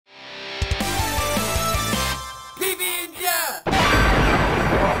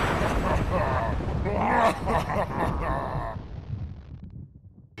Hey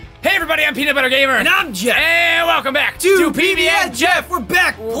everybody, I'm PeanutButterGamer. And I'm Jeff. And welcome back to pb&jeff. We're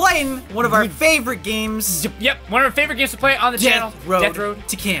back playing one of our favorite games. Yep, one of our favorite games to play on the channel. Death Road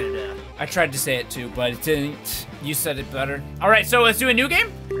to Canada. I tried to say it too, but it didn't. You said it better. All right, so let's do a new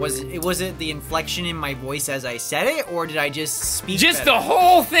game. Was it the inflection in my voice as I said it, or did I just speak Just better? the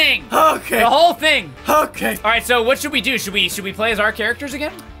whole thing. Okay. The whole thing. Okay. All right, so what should we do? Should we play as our characters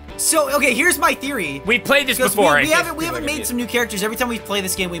again? So, okay, here's my theory. We played this before. We haven't made some new characters. Every time we play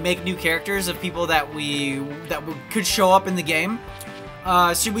this game, we make new characters of people that could show up in the game.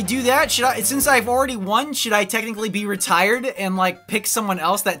 Should we do that? Since I've already won, should I technically be retired and like pick someone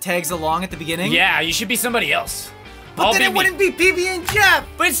else that tags along at the beginning? Yeah, you should be somebody else. But then it wouldn't be PB&Jeff.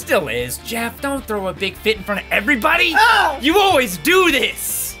 But it still is. Jeff, don't throw a big fit in front of everybody. Oh! You always do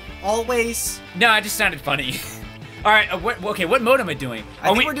this. Always. No, it just sounded funny. All right, what mode am I doing?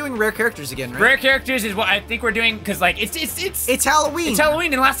 I think we're doing rare characters again, right? Rare characters is what I think we're doing, because like it's Halloween. It's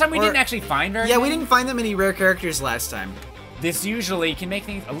Halloween, and last time we didn't actually find very many. We didn't find that many rare characters last time. This usually can make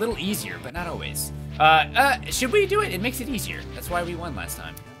things a little easier, but not always. Should we do it? It makes it easier. That's why we won last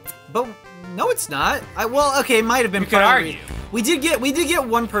time. But no, it's not. Well, okay, it might have been. We could argue. We did get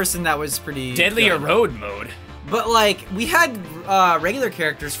one person that was pretty Deadly good. Road mode. But like we had regular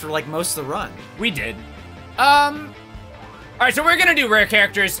characters for like most of the run. We did. All right, so we're gonna do rare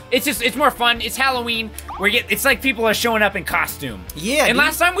characters. It's more fun. It's Halloween. It's like people are showing up in costume. Yeah. And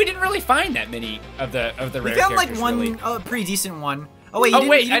last time we didn't really find that many of the rare characters. We found like one really. Pretty decent one. Oh wait,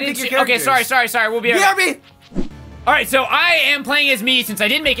 you didn't pick your characters. Okay, sorry. We'll be right back. All right, so I am playing as me since I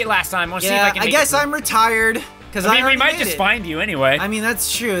didn't make it last time. I want to see if I can make it. I guess I'm retired. I mean, we might just find you anyway. I mean,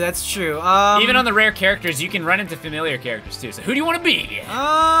 that's true. That's true. Even on the rare characters, you can run into familiar characters too. So who do you want to be?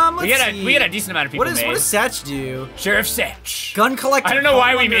 Let's see. We got a decent amount of people. What does Satch do? Sheriff Satch. Gun collector. I don't know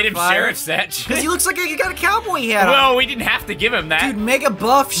why we made him Sheriff Satch. Because he looks like he got a cowboy hat on. Well, we didn't have to give him that. Dude, Mega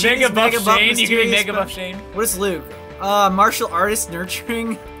Buff Shane. Mega Buff Shane. You can be Mega Buff Shane. What is Luke? Martial artist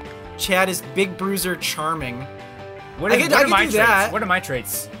nurturing. Chad is Big Bruiser charming. What are my traits? What are my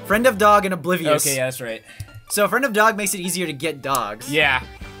traits? Friend of dog and oblivious. Okay, yeah, that's right. So friend of dog makes it easier to get dogs. Yeah.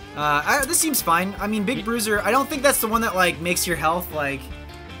 This seems fine. I mean, Big Bruiser, I don't think that's the one that like makes your health like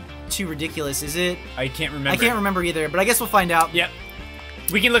too ridiculous, is it? I can't remember. I can't remember either, but I guess we'll find out. Yep.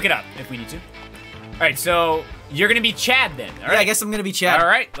 We can look it up if we need to. All right, so you're gonna be Chad then. All right. Yeah, I guess I'm gonna be Chad. All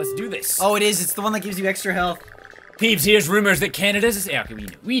right, let's do this. Oh, it is. It's the one that gives you extra health. Peeps, here's rumors that Canada's. Yeah, okay,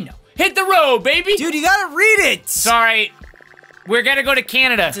 we know. Hit the road, baby. Dude, you gotta read it. Sorry. We're gonna go to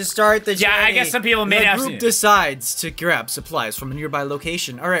Canada to start the journey. Yeah, I guess some people may have seen it. The group decides to grab supplies from a nearby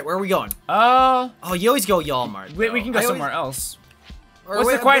location. All right, where are we going? Oh, you always go Walmart. We can go somewhere else.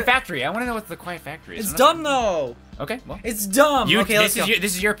 What's the Quiet Factory? I want to know what the Quiet Factory is. It's dumb though. Okay, well. It's dumb. Okay, this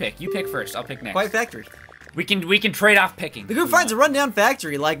is your pick. You pick first. I'll pick next. Quiet Factory. We can trade off picking. The group finds a rundown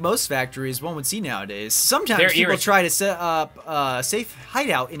factory, like most factories one would see nowadays. Sometimes people try to set up a safe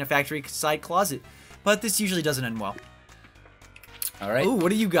hideout in a factory side closet, but this usually doesn't end well. All right. Ooh, what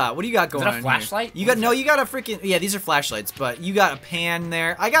do you got? What do you got going on? Is that a flashlight? You got a freaking these are flashlights, but you got a pan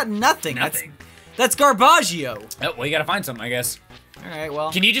there. I got nothing. That's Garbaggio. Oh, well, you gotta find something, I guess. All right,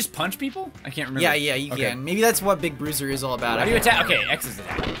 well. Can you just punch people? I can't remember. Yeah, you can. Maybe that's what Big Bruiser is all about. How do you attack? Okay, X is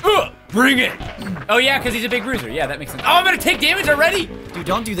attack. Bring it! Oh yeah, because he's a Big Bruiser. Yeah, that makes sense. Oh, I'm gonna take damage already! Dude,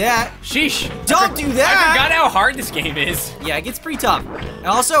 don't do that. Sheesh. Don't do that! I forgot how hard this game is. Yeah, it gets pretty tough. And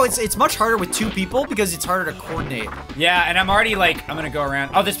also, it's much harder with 2 people because it's harder to coordinate. Yeah, and I'm already like, I'm gonna go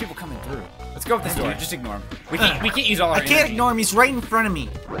around. Oh, there's people coming through. Let's go up this door. Just ignore him. We can't use all our energy. I can't ignore him. He's right in front of me.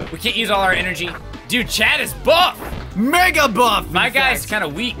 We can't use all our energy. Dude, Chad is buff! Mega buff! My guy's kind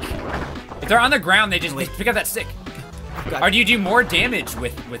of weak. If they're on the ground, they just pick up that stick. Or do you do more damage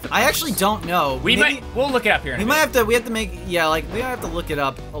with the I actually don't know. We'll look it up here. We have to make, we have to look it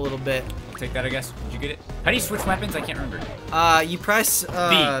up a little bit. Take that, I guess. Did you get it? How do you switch weapons? I can't remember. You press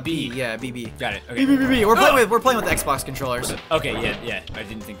B. Yeah, B. Got it. Okay. B. We're playing with Xbox controllers. Okay, yeah. I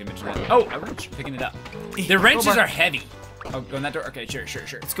didn't think to mention that. Oh, a wrench. Picking it up. The wrenches are heavy. Oh, go in that door. Okay, sure.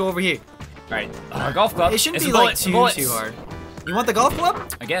 Let's go over here. All right. Our golf club. It shouldn't be like too hard. You want the golf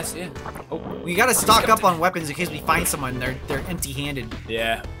club? I guess, yeah. Oh, we gotta stock up on weapons in case we find someone they're empty-handed.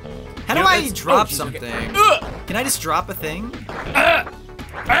 Yeah. How do I drop something? Can I just drop a thing? How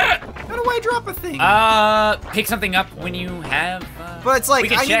do I drop a thing? Pick something up when you have. But it's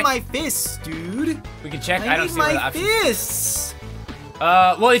like I need my fists, dude. We can check. I don't see what the options. Fists.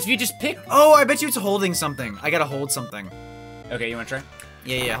 Well, if you just pick. Oh, I bet you it's holding something. I gotta hold something. Okay, you wanna try?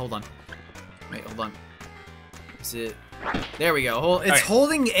 Yeah. Hold on. Wait, hold on. Is it? There we go. It's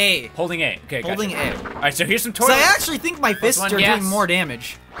holding A. Holding A. Okay, holding A. All right, so here's some toilets. So I actually think my fists are doing more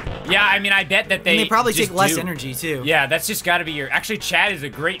damage. Yeah, I mean, I bet that And they probably just take less do. energy, too. Yeah, that's just gotta be your... Actually, Chad is a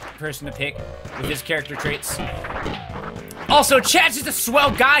great person to pick with his character traits. Also, Chad's just a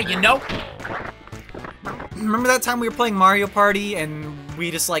swell guy, you know? Remember that time we were playing Mario Party and we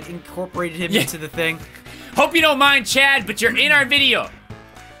just like incorporated him into the thing? Hope you don't mind, Chad, but you're in our video.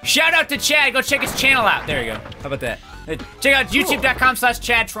 Shout out to Chad. Go check his channel out. There you go. How about that? Check out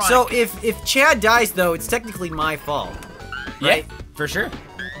youtube.com/ChadTronic. So if Chad dies though, it's technically my fault. Right? Yeah, for sure.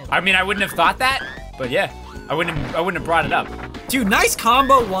 I mean, I wouldn't have thought that, but yeah, I wouldn't have brought it up. Dude, nice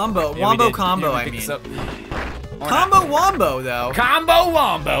combo wombo. Yeah, Wombo combo, I mean. Combo wombo though. Combo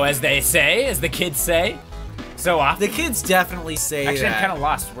wombo, as they say, as the kids say. So often. The kids definitely say Actually, that. I'm kind of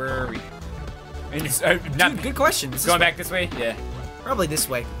lost. Where are we? Dude, good question. Going back this way? Yeah. Probably this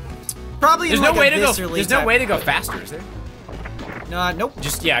way. Probably There's in no like way a to go. viscerally There's no type- way to go faster, is there? Nope.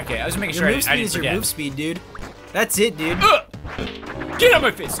 Just yeah. Okay. I was making Your sure move I speed didn't is your forget. move speed, dude. That's it, dude. Get out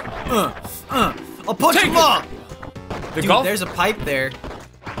my face. I'll punch Take him it. off. The Dude, golf. there's a pipe there.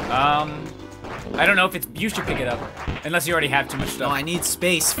 I don't know if it's. You should pick it up, unless you already have too much No, stuff. I need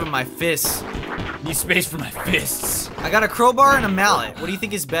space for my fists. Need space for my fists. I got a crowbar and a mallet. What do you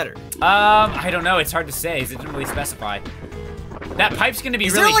think is better? I don't know. It's hard to say. It didn't really specify. That pipe's gonna be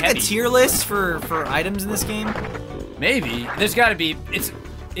Is really there like heavy. a tier list for items in this game? Maybe. There's gotta be.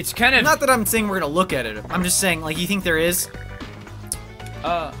 It's kind of. Not that I'm saying we're gonna look at it. I'm just saying, like, you think there is?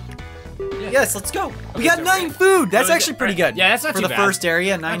 Yes, let's go. We got 9 food. That's actually pretty good. Yeah, that's not for too the bad. first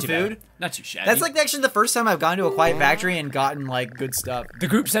area. 9 Not too food. bad. Not too shabby. That's like actually the first time I've gone to a quiet factory and gotten like good stuff. The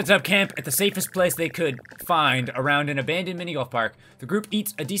group sets up camp at the safest place they could find around an abandoned mini golf park. The group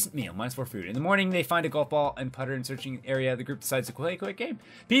eats a decent meal, -4 food. In the morning, they find a golf ball and putter in searching area. The group decides to play a quick game.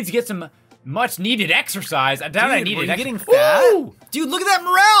 Beans get some much needed exercise. I doubt I Dude, needed were you getting exercise. fat? Ooh! Dude, look at that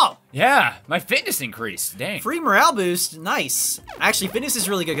morale! Yeah, my fitness increased. Dang. Free morale boost. Nice. Actually, fitness is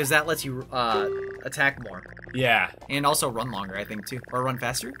really good because that lets you attack more. Yeah. And also run longer, I think, too. Or run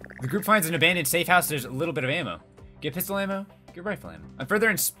faster. The group finds an abandoned safe house. There's a little bit of ammo. Get pistol ammo, get rifle ammo. And further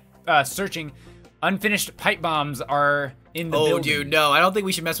in searching, unfinished pipe bombs are in the building. Oh, dude, no. I don't think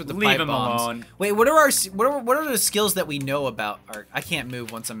we should mess with the Leave pipe them bombs. alone. Wait, what are the skills that we know about? I can't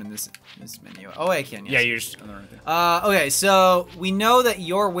move once I'm in this menu. Oh, I can, yes. Yeah, you're just on the right thing. Okay, so we know that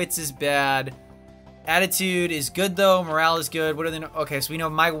your wits is bad. Attitude is good, though. Morale is good. What are they? Okay, so we know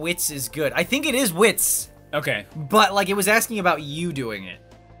my wits is good. I think it is wits. Okay. But, like, it was asking about you doing it.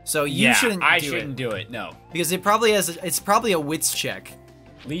 So you Yeah, shouldn't I do shouldn't it. do it, no. Because it probably has, it's probably a wits check.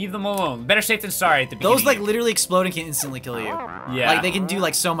 Leave them alone. Better safe than sorry at the beginning. Those, like, literally explode and can instantly kill you. Yeah. Like, they can do,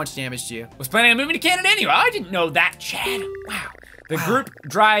 like, so much damage to you. Was planning on moving to Canada anyway. I didn't know that, Chad. Wow. The group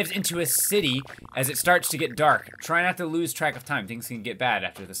drives into a city as it starts to get dark. Try not to lose track of time. Things can get bad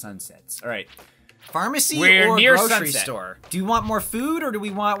after the sun sets. All right. Pharmacy We're or near grocery sunset. store? Do you want more food or do we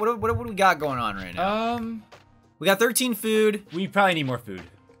want, what do we got going on right now? We got 13 food. We probably need more food.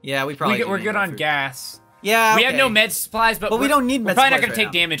 Yeah, we probably We're do good need more on food. gas. Yeah, We have no okay. med supplies, but we don't need we're med probably not supplies gonna take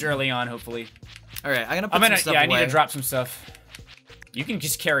right now. damage early on, hopefully. All right, I'm gonna put some stuff I away. need to drop some stuff. You can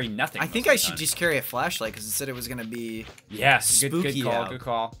just carry nothing. I think I should just carry a flashlight because it said it was gonna be. Yes, good spooky call, out. good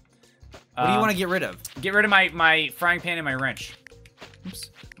call. What do you want to get rid of? Get rid of my frying pan and my wrench. Oops.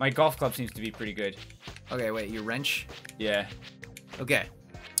 My golf club seems to be pretty good. Okay, wait, your wrench. Yeah, Okay.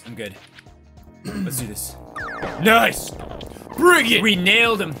 I'm good. Let's do this. Nice! Bring it! We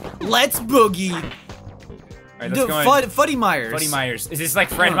nailed him. Let's boogie. All right, let's go in. Fuddy Myers. Fuddy Myers. Is this like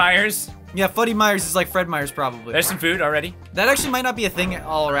Fred Myers? Yeah, Fuddy Myers is like Fred Myers probably. There's some food already. That actually might not be a thing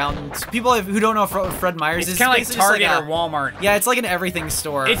all around. People who don't know what Fred Myers It's is, kind of like basically just Target like or Walmart. Yeah, it's like an everything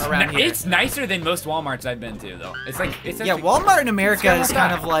store around here. It's nicer than most Walmarts I've been to, though. It's like it's Yeah, actually- Walmart in America kinda is like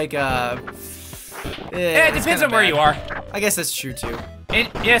kind that. of like Yeah, it depends on where you are. I guess that's true too.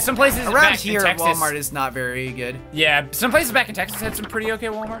 Yeah, some places Around back here, in Texas, Walmart is not very good. Yeah, some places back in Texas had some pretty okay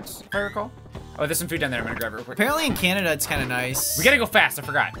Walmarts, if I recall. Oh, there's some food down there. I'm gonna grab it real quick. Apparently in Canada, it's kind of nice. We gotta go fast. I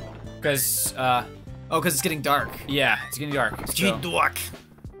forgot, because Oh, because it's getting dark. yeah, it's getting dark. It's so- getting dark.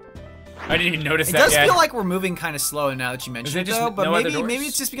 I didn't even notice It that does yet. feel like we're moving kind of slow now that you mentioned there it, just though. But no other maybe doors?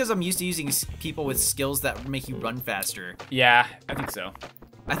 it's just because I'm used to using people with skills that make you run faster. Yeah, I think so.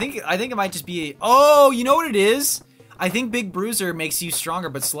 I think it might just be. Oh, you know what it is? I think Big Bruiser makes you stronger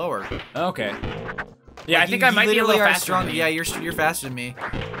but slower. Okay. Yeah, Like, I think you I might be a literally little are faster. stronger. than you. Yeah, you're faster than me.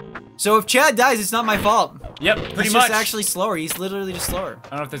 So if Chad dies, it's not my fault. Yep, pretty He's much. just actually slower. He's literally just slower. I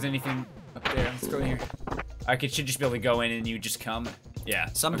don't know if there's anything up there. Let's go in here. Should just be able to go in and you just come. Yeah.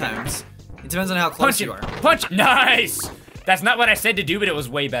 Sometimes. It depends on how close Punch it. you are. Punch. Nice. That's not what I said to do, but it was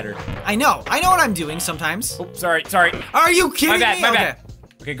way better. I know what I'm doing sometimes. Oh, sorry. Are you kidding My bad. me? My Okay. bad.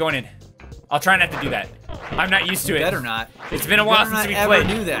 Okay, going in. I'll try not to do that. I'm not used to it. Better not. It's been a while since we played.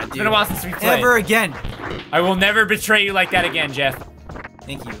 Do that, dude. It's been a while since we played. Ever again. I will never betray you like that again, Jeff.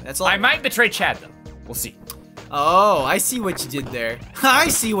 Thank you. That's all. I might betray Chad though. We'll see. Oh, I see what you did there. I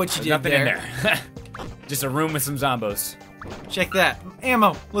see what you did Nothing there. in there. Just a room with some zombos. Check that.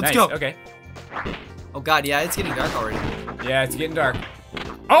 Ammo. Let's Nice, go. Okay. Oh god, yeah, it's getting dark already. Yeah, it's getting dark.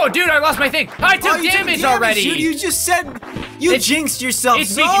 Oh, dude, I lost my thing. I took damage already. Dude, you just said you jinxed yourself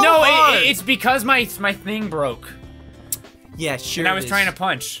so no, hard. it's because my thing broke. Yeah, sure. And I was trying to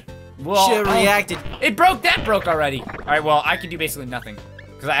punch. Well, Should have reacted. It broke. That broke already. All right. Well, I can do basically nothing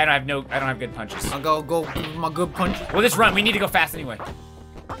because I don't have good punches. I'll go with my good punch. We'll just run. We need to go fast anyway.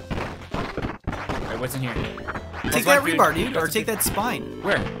 All right, what's in here? Take that rebar, dude, or take that spine.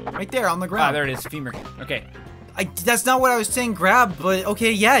 Where? Right there on the ground. Ah, there it is. Femur. Okay. That's not what I was saying. Grab, but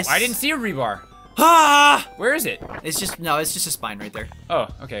okay, yes. I didn't see a rebar. Ah! Where is it? It's just a spine right there. Oh,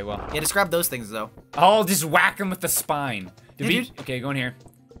 okay. Well. Yeah, just grab those things though. I'll just whack him with the spine. Dude. Okay, go in here.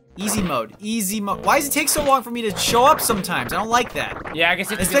 Easy mode. Easy mode. Why does it take so long for me to show up sometimes? I don't like that. Yeah, I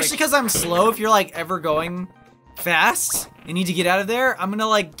guess it's especially because I'm slow. If you're like ever going fast and need to get out of there, I'm gonna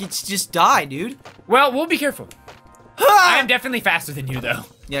like just die, dude. Well, we'll be careful. I am definitely faster than you, though.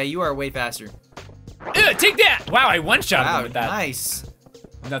 Yeah, you are way faster. Take that! Wow, I one-shot him with that. Nice.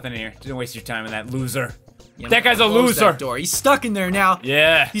 Nothing in here. Don't waste your time with that loser. Yeah, that guy's a close loser. That door. He's stuck in there now.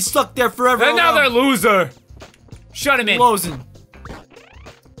 Yeah. He's stuck there forever. Another loser. Shut him in. Closing.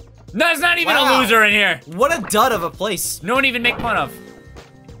 There's not even a loser in here. What a dud of a place. No one even make fun of.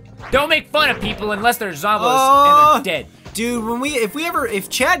 Don't make fun of people unless they're zombos and they're dead. Dude, if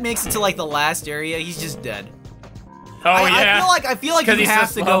Chad makes it to like the last area, he's just dead. Oh yeah. I feel like you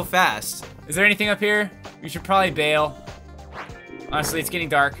have to go fast. Is there anything up here? We should probably bail. Honestly, it's getting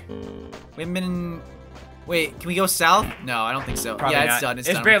dark. We haven't been. Wait, can we go south? No, I don't think so. Probably yeah, not. it's done. It's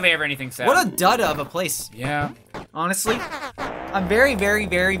There's done. barely ever anything south. What a dud of a place. Yeah. Honestly, I'm very, very,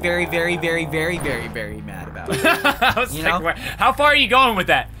 very, very, very, very, very, very, very mad about it. I was like, how far are you going with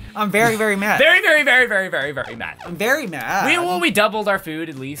that? I'm very, very mad. Very, very, very, very, very, very mad. I'm very mad. We doubled our food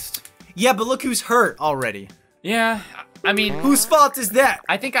at least. Yeah, but look who's hurt already. Yeah, I mean, whose fault is that?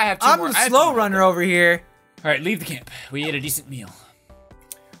 I think I have two more. I'm the slow runner over here. All right, leave the camp. We ate a decent meal.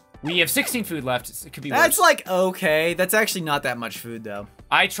 We have 16 food left. It could be worse. That's like okay. That's actually not that much food though.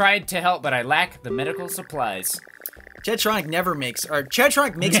 I tried to help, but I lack the medical supplies.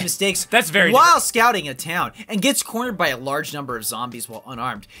 Chadtronic makes mistakes That's very while scouting a town and gets cornered by a large number of zombies while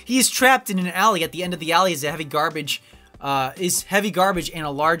unarmed. He is trapped in an alley. At the end of the alley is heavy garbage and a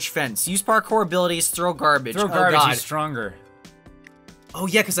large fence. Use parkour abilities, throw garbage. Throw garbage, God. he's stronger. Oh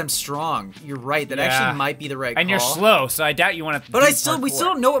yeah, because I'm strong. You're right. That actually might be the right call. And you're slow, so I doubt you want to. But we still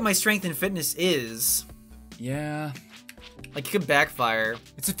don't know what my strength and fitness is. Yeah. Like, it could backfire.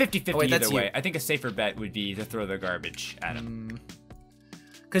 It's a 50-50 either way. You. I think a safer bet would be to throw the garbage at him.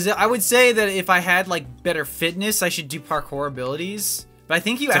 Because I would say that if I had, like, better fitness, I should do parkour abilities. But I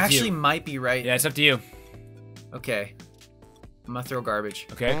think you actually might be right. Yeah, it's up to you. Okay. I'm gonna throw garbage.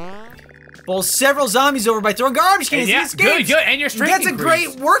 Okay. Bowls several zombies over by throwing garbage cans. Yeah, good. And your strength That's a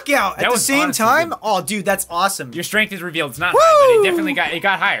great workout. At the same time, good. Oh, dude, that's awesome. Your strength is revealed. It's not high, but it definitely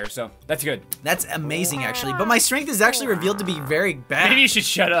got higher, so that's good. That's amazing, actually. But my strength is actually revealed to be very bad. Maybe you should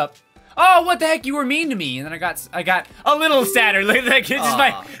shut up. Oh, what the heck? You were mean to me, and then I got a little sadder. Like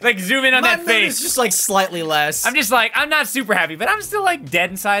just zoom in on that face. It's just like slightly less. I'm just like I'm not super happy, but I'm still like dead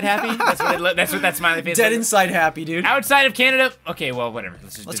inside happy. That's what that smiley face. Dead inside happy, dude. Outside of Canada. Okay, well whatever.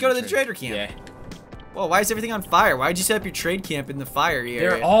 Let's go to the trader camp. Yeah. Whoa, why is everything on fire? Why'd you set up your trade camp in the fire area?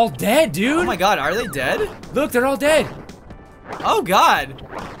 They're all dead, dude. Oh my god, are they dead? Look, they're all dead. Oh god.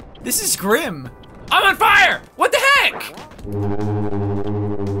 This is grim. I'm on fire! What the heck?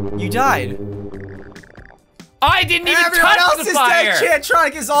 You died. I didn't even Everyone touch else the is fire. dead.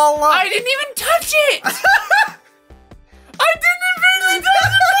 Chadtronic is all alone. I didn't even touch it.